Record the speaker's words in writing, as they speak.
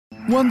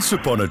Once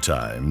upon a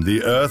time,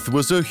 the Earth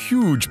was a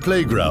huge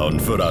playground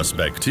for us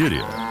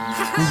bacteria.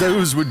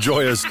 Those were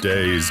joyous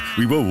days.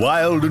 We were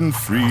wild and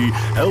free,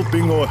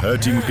 helping or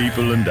hurting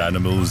people and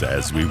animals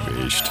as we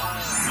wished.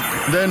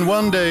 Then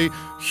one day,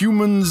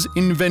 humans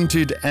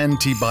invented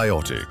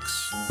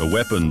antibiotics, a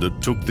weapon that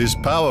took this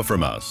power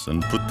from us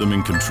and put them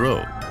in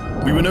control.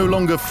 We were no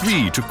longer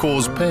free to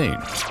cause pain,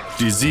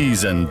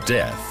 disease and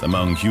death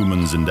among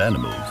humans and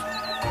animals.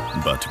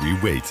 But we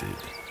waited,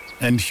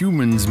 and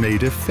humans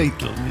made a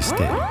fatal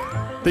mistake.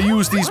 They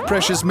used these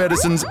precious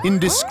medicines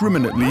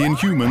indiscriminately in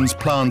humans,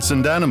 plants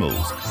and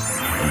animals.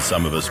 And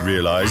some of us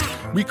realized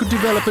we could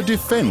develop a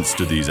defense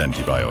to these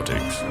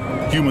antibiotics.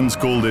 Humans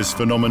call this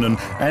phenomenon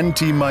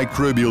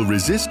antimicrobial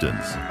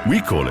resistance.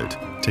 We call it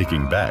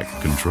taking back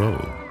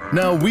control.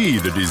 Now we,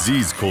 the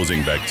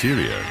disease-causing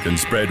bacteria, can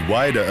spread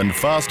wider and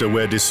faster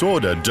where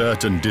disorder,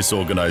 dirt and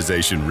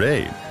disorganization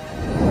reign.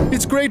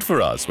 It's great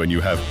for us when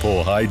you have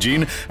poor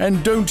hygiene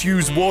and don't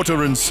use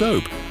water and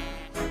soap.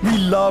 We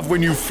love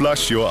when you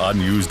flush your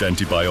unused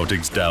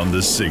antibiotics down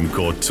the sink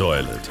or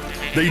toilet.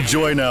 They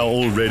join our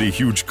already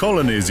huge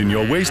colonies in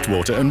your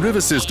wastewater and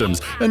river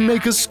systems and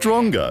make us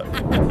stronger.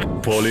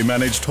 Poorly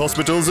managed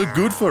hospitals are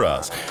good for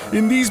us.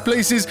 In these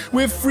places,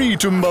 we're free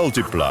to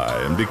multiply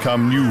and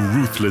become new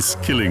ruthless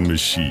killing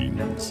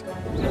machines.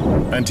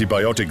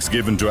 Antibiotics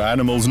given to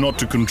animals not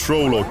to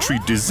control or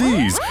treat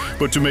disease,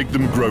 but to make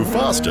them grow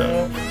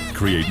faster,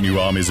 create new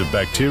armies of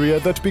bacteria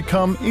that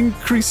become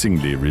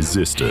increasingly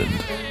resistant.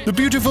 The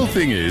beautiful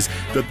thing is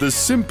that the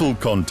simple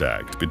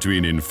contact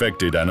between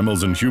infected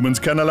animals and humans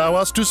can allow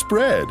us to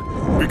spread.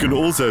 We can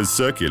also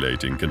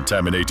circulate in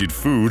contaminated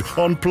food,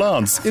 on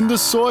plants, in the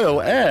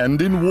soil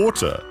and in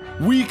water.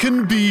 We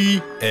can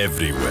be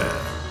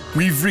everywhere.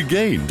 We've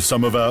regained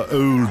some of our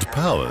old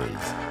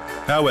powers.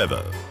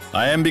 However,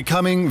 I am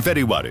becoming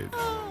very worried.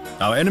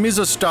 Our enemies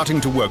are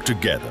starting to work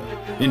together.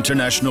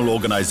 International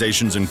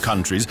organizations and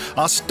countries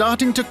are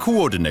starting to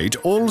coordinate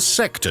all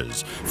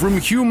sectors, from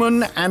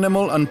human,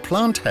 animal and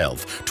plant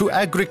health to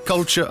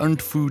agriculture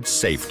and food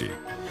safety,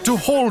 to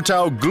halt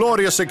our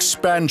glorious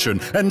expansion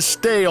and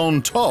stay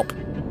on top.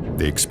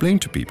 They explain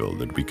to people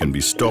that we can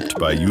be stopped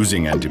by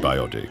using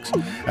antibiotics,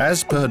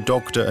 as per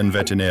doctor and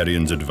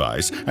veterinarian's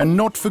advice, and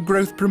not for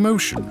growth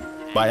promotion,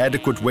 by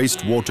adequate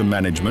wastewater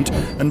management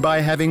and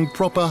by having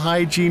proper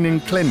hygiene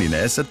and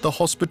cleanliness at the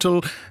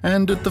hospital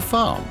and at the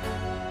farm.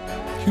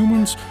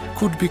 Humans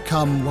could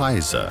become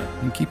wiser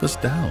and keep us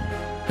down.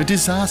 A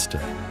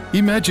disaster.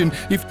 Imagine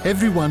if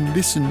everyone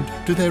listened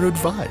to their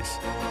advice.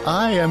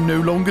 I am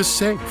no longer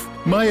safe.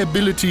 My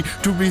ability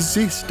to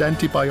resist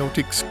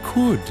antibiotics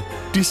could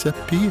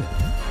disappear.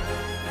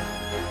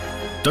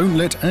 Don't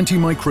let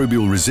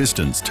antimicrobial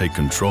resistance take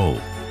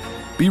control.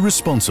 Be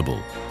responsible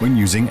when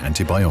using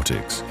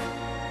antibiotics.